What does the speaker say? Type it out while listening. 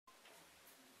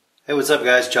Hey, what's up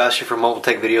guys? Josh here from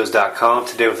MobileTechVideos.com.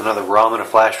 Today with another ROM and a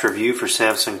flash review for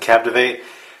Samsung Captivate.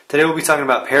 Today we'll be talking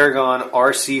about Paragon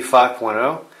RC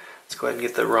 5.0. Let's go ahead and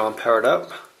get the ROM powered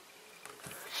up.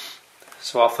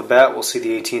 So off the bat we'll see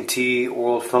the AT&T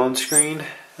World Phone screen.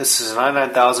 This is a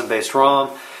 99000 based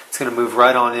ROM. It's going to move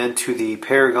right on into the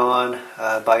Paragon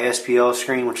by SPL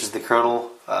screen, which is the kernel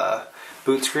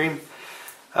boot screen.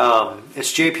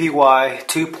 It's JPY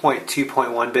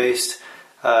 2.2.1 based.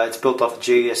 It's built off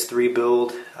the JS3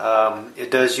 build. It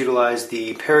does utilize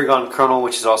the Paragon kernel,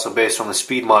 which is also based on the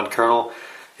SpeedMod kernel.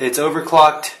 It's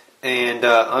overclocked and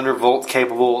undervolt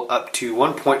capable up to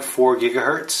 1.4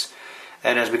 gigahertz.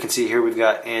 And as we can see here, we've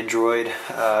got Android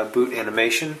boot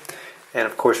animation. And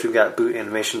of course, we've got boot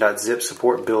animation.zip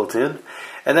support built in.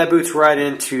 And that boots right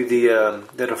into the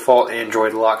default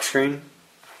Android lock screen.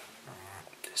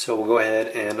 So we'll go ahead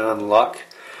and unlock.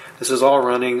 This is all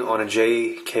running on a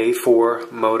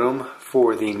JK4 modem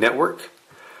for the network.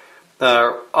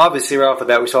 Obviously, right off the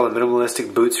bat, we saw the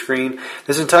minimalistic boot screen.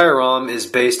 This entire ROM is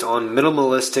based on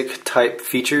minimalistic type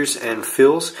features and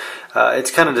fills.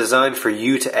 It's kind of designed for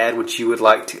you to add what you would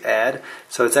like to add.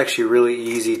 So it's actually really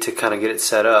easy to kind of get it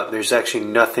set up. There's actually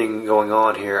nothing going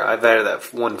on here. I've added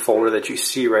that one folder that you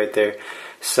see right there.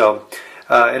 So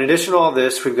in addition to all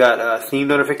this, we've got theme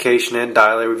notification and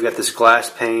dialer. We've got this glass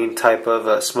pane type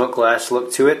of smoke glass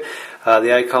look to it.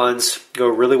 The icons go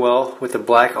really well with the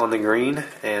black on the green,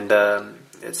 and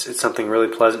it's something really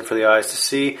pleasant for the eyes to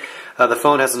see. The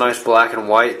phone has a nice black and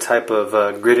white type of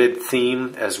gridded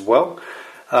theme as well.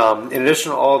 In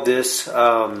addition to all of this,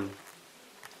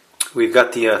 we've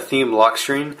got the theme lock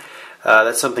screen.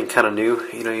 That's something kind of new.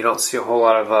 You don't see a whole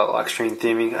lot of lock screen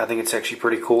theming. I think it's actually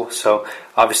pretty cool. So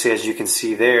obviously, as you can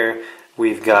see there,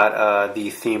 we've got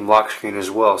the theme lock screen as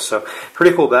well. So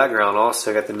pretty cool background.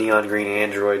 Also got the neon green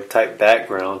Android type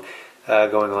background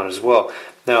going on as well.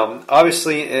 Now,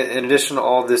 obviously, in addition to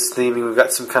all this theming, we've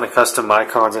got some kind of custom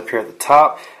icons up here at the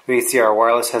top. We can see our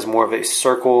wireless has more of a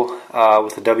circle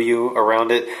with a W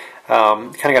around it.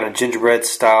 Kind of got a gingerbread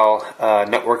style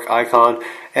network icon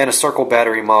and a circle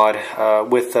battery mod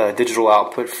with digital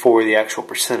output for the actual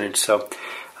percentage. So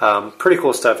pretty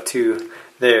cool stuff too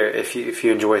there if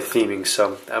you enjoy theming.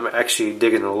 So I'm actually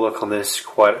digging the look on this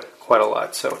quite a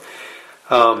lot. So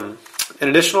in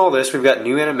addition to all this, we've got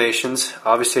new animations.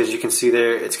 Obviously, as you can see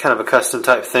there, it's kind of a custom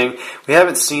type thing. We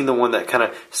haven't seen the one that kind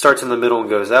of starts in the middle and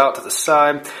goes out to the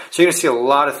side. So you're going to see a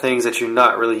lot of things that you're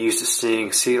not really used to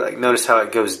seeing. See, like notice how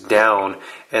it goes down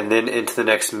and then into the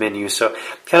next menu. So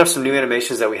kind of some new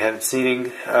animations that we haven't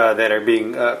seen that are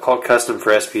being called custom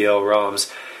for SPL ROMs.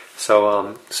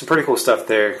 So some pretty cool stuff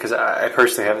there, because I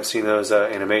personally haven't seen those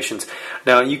animations.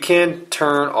 Now you can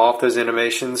turn off those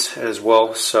animations as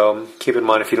well, so keep in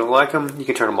mind if you don't like them, you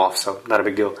can turn them off, so not a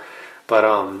big deal. But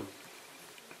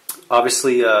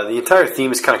obviously the entire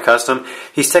theme is kind of custom.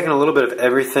 He's taken a little bit of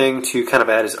everything to kind of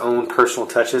add his own personal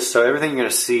touches, so everything you're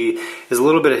going to see is a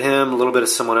little bit of him, a little bit of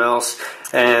someone else,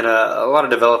 and a lot of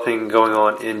developing going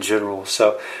on in general.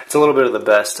 So it's a little bit of the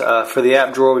best. For the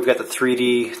app drawer, we've got the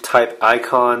 3D type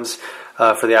icons.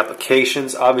 For the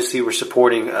applications, obviously we're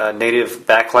supporting native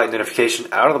backlight notification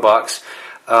out of the box.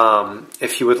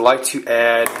 If you would like to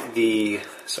add the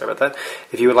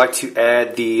If you would like to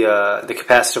add the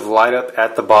capacitive light up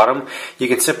at the bottom, you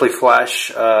can simply flash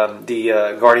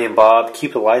the Guardian Bob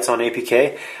Keep the Lights on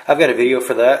APK. I've got a video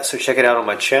for that, so check it out on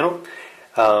my channel,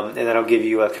 and then I'll give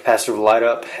you a capacitive light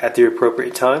up at the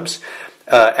appropriate times.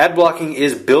 Ad blocking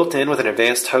is built in with an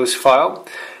advanced host file.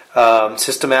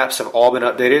 System apps have all been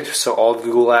updated, so all the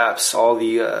Google apps, all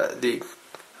the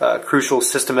crucial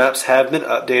system apps have been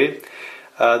updated.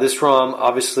 This ROM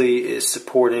obviously is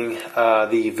supporting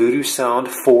the Voodoo Sound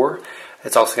 4.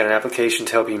 It's also got an application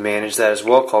to help you manage that as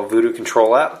well called Voodoo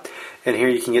Control App. And here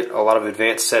you can get a lot of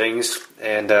advanced settings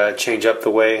and change up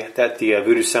the way that the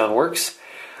Voodoo Sound works.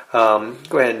 Go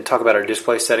ahead and talk about our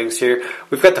display settings here.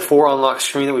 We've got the 4 unlock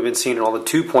screen that we've been seeing in all the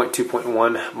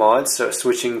 2.2.1 mods. So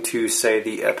switching to, say,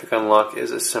 the Epic Unlock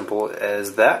is as simple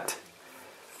as that.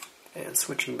 And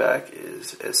switching back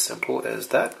is as simple as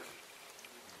that.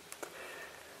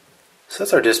 So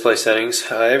that's our display settings.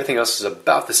 Everything else is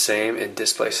about the same in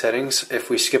display settings. If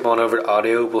we skip on over to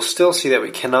audio, we'll still see that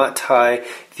we cannot tie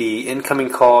the incoming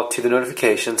call to the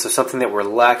notification. So something that we're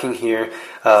lacking here.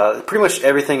 Pretty much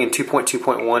everything in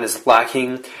 2.2.1 is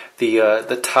lacking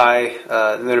the tie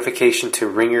notification to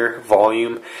ringer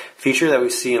volume feature that we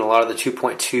see in a lot of the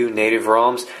 2.2 native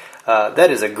ROMs.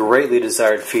 That is a greatly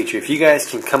desired feature. If you guys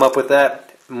can come up with that,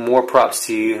 more props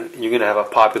to you. You're going to have a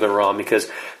popular ROM,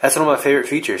 because that's one of my favorite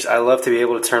features. I love to be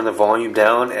able to turn the volume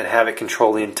down and have it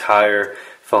control the entire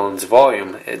phone's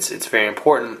volume. It's very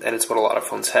important, and it's what a lot of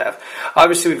phones have.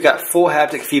 Obviously, we've got full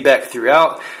haptic feedback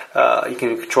throughout. You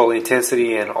can control the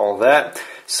intensity and all that.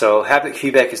 So haptic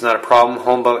feedback is not a problem.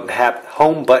 Home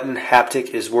button haptic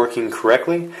is working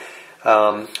correctly.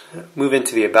 Move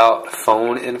into the About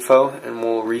phone info, and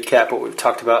we'll recap what we've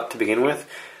talked about to begin with.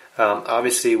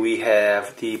 Obviously, we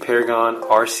have the Paragon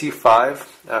RC5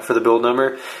 for the build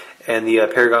number, and the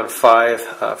Paragon 5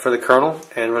 for the kernel,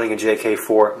 and running a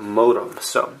JK4 modem.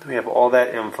 So we have all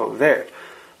that info there.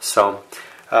 So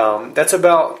that's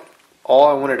about all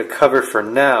I wanted to cover for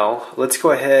now. Let's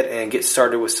go ahead and get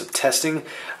started with some testing.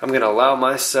 I'm going to allow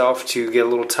myself to get a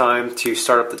little time to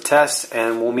start up the test,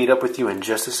 and we'll meet up with you in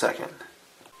just a second.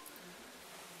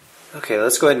 Okay,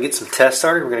 let's go ahead and get some tests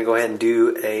started. We're going to go ahead and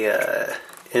do a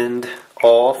end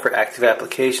all for active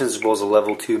applications, as well as a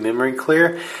level 2 memory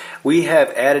clear. We have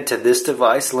added to this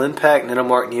device Linpack,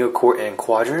 Nanomark, NeoCore, and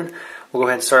Quadrant. We'll go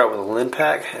ahead and start out with a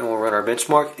Linpack, and we'll run our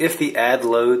benchmark. If the ad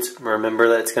loads, remember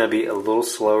that it's going to be a little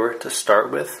slower to start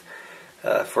with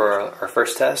for our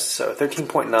first test. So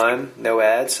 13.9, no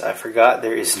ads. I forgot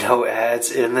there is no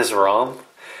ads in this ROM.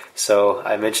 So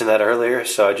I mentioned that earlier,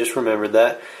 so I just remembered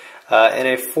that. And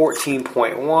a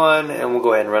 14.1, and we'll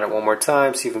go ahead and run it one more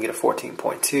time, see if we can get a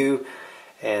 14.2.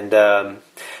 And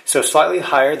so slightly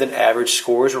higher than average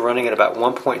scores. We're running at about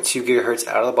 1.2 gigahertz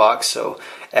out of the box. So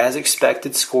as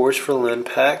expected scores for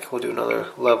Linpack. We'll do another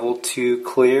level 2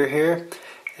 clear here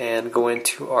and go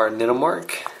into our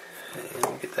Nanomark and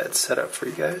we'll get that set up for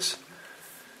you guys.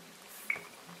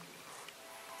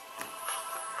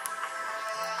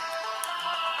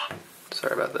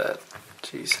 Sorry about that.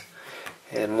 Jeez.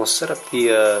 And we'll set up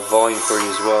the volume for you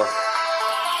as well.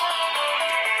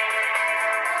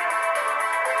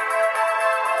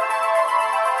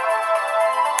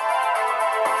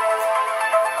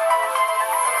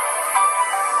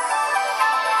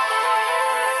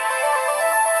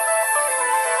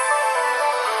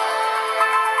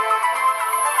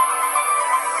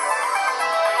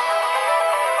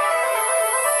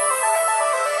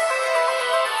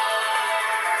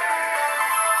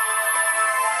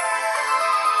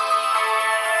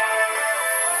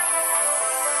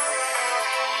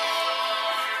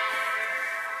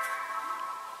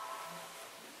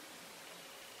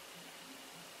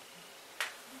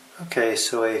 Okay,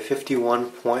 so a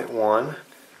 51.1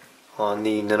 on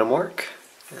the Nanomark,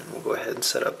 and we'll go ahead and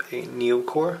set up a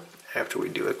NeoCore after we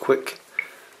do a quick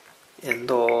end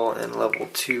all and level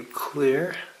 2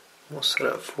 clear. We'll set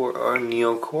up for our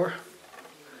NeoCore.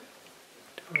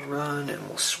 Do a run and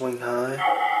we'll swing high.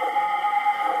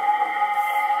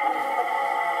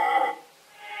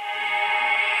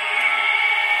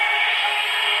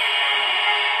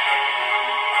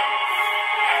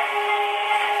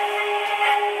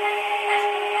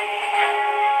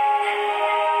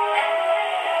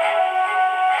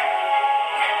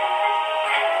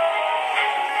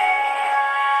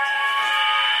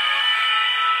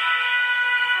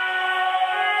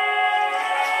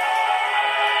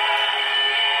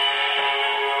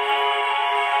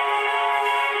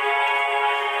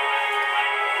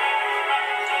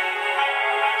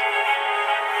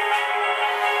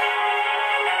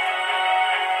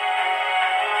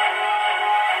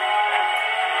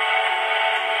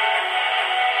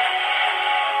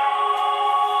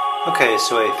 Okay,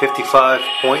 so a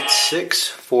 55.6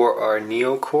 for our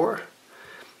NeoCore,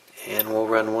 and we'll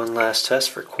run one last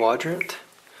test for Quadrant.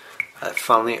 I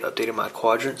finally updated my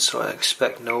Quadrant, so I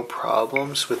expect no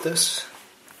problems with this.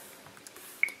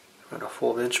 Run a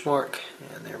full benchmark,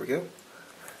 and there we go.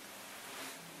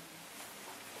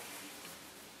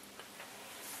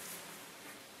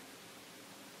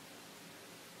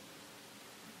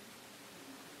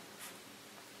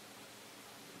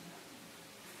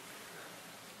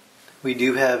 We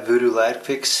do have Voodoo Lag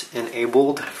Fix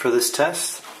enabled for this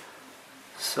test,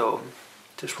 so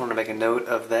just want to make a note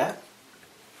of that.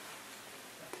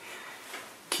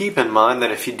 Keep in mind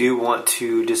that if you do want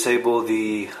to disable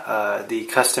the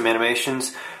custom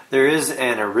animations, there is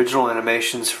an original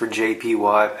animations for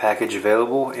JPY package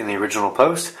available in the original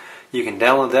post. You can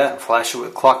download that and flash it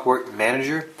with Clockwork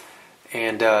Manager,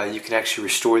 and you can actually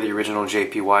restore the original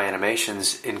JPY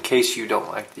animations in case you don't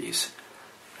like these.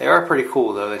 They are pretty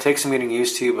cool though. They take some getting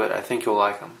used to, but I think you'll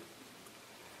like them.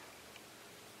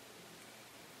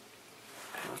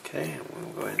 Okay,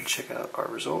 we'll go ahead and check out our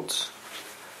results.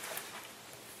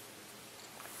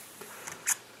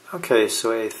 Okay,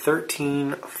 so a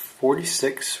 13.4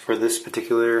 46 for this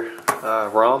particular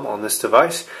ROM on this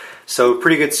device. So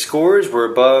pretty good scores.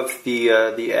 We're above the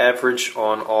average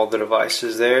on all the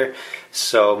devices there.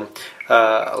 So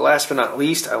last but not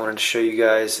least, I wanted to show you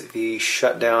guys the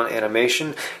shutdown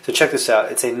animation. So check this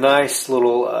out. It's a nice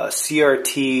little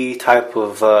CRT type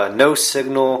of no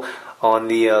signal on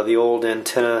the old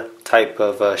antenna type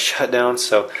of shutdown.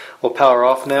 So we'll power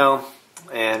off now,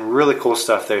 and really cool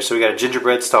stuff there. So we got a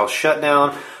gingerbread style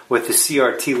shutdown with the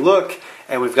CRT look,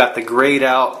 and we've got the grayed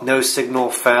out, no signal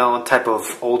found type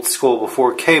of old school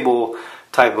before cable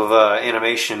type of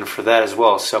animation for that as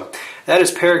well. So that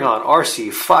is Paragon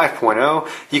RC 5.0.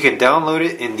 You can download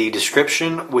it in the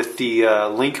description with the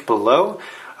link below.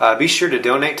 Be sure to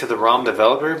donate to the ROM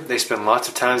developer. They spend lots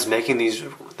of time making these.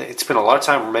 They spend a lot of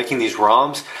time making these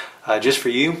ROMs just for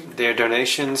you. Their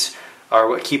donations are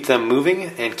what keep them moving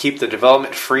and keep the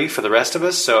development free for the rest of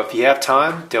us. So if you have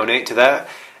time, donate to that.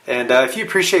 And if you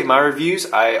appreciate my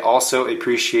reviews, I also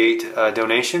appreciate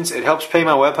donations. It helps pay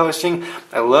my web hosting.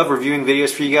 I love reviewing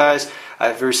videos for you guys.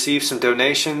 I've received some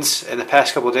donations in the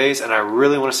past couple of days, and I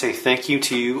really want to say thank you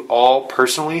to you all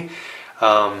personally.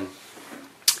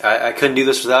 I couldn't do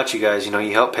this without you guys. You know,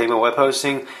 you help pay my web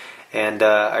hosting, and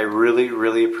I really,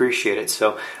 really appreciate it.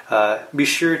 So be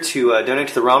sure to donate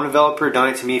to the ROM developer.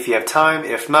 Donate to me if you have time.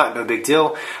 If not, no big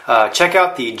deal. Check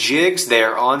out the jigs. They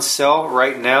are on sale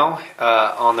right now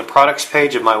on the products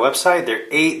page of my website. They're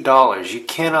 $8. You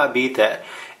cannot beat that.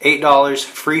 $8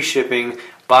 free shipping.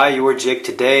 Buy your jig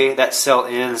today. That sale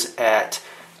ends at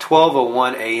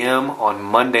 12:01 a.m. on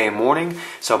Monday morning.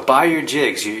 So buy your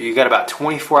jigs. You got about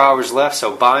 24 hours left,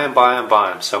 so buy them, buy them,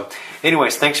 buy them. So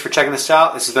anyways, thanks for checking this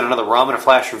out. This has been another ROM and a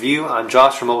Flash review. I'm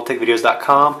Josh from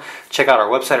MobileTechVideos.com. Check out our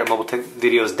website at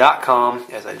MobileTechVideos.com,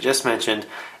 as I just mentioned.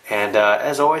 And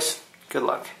as always, good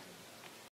luck.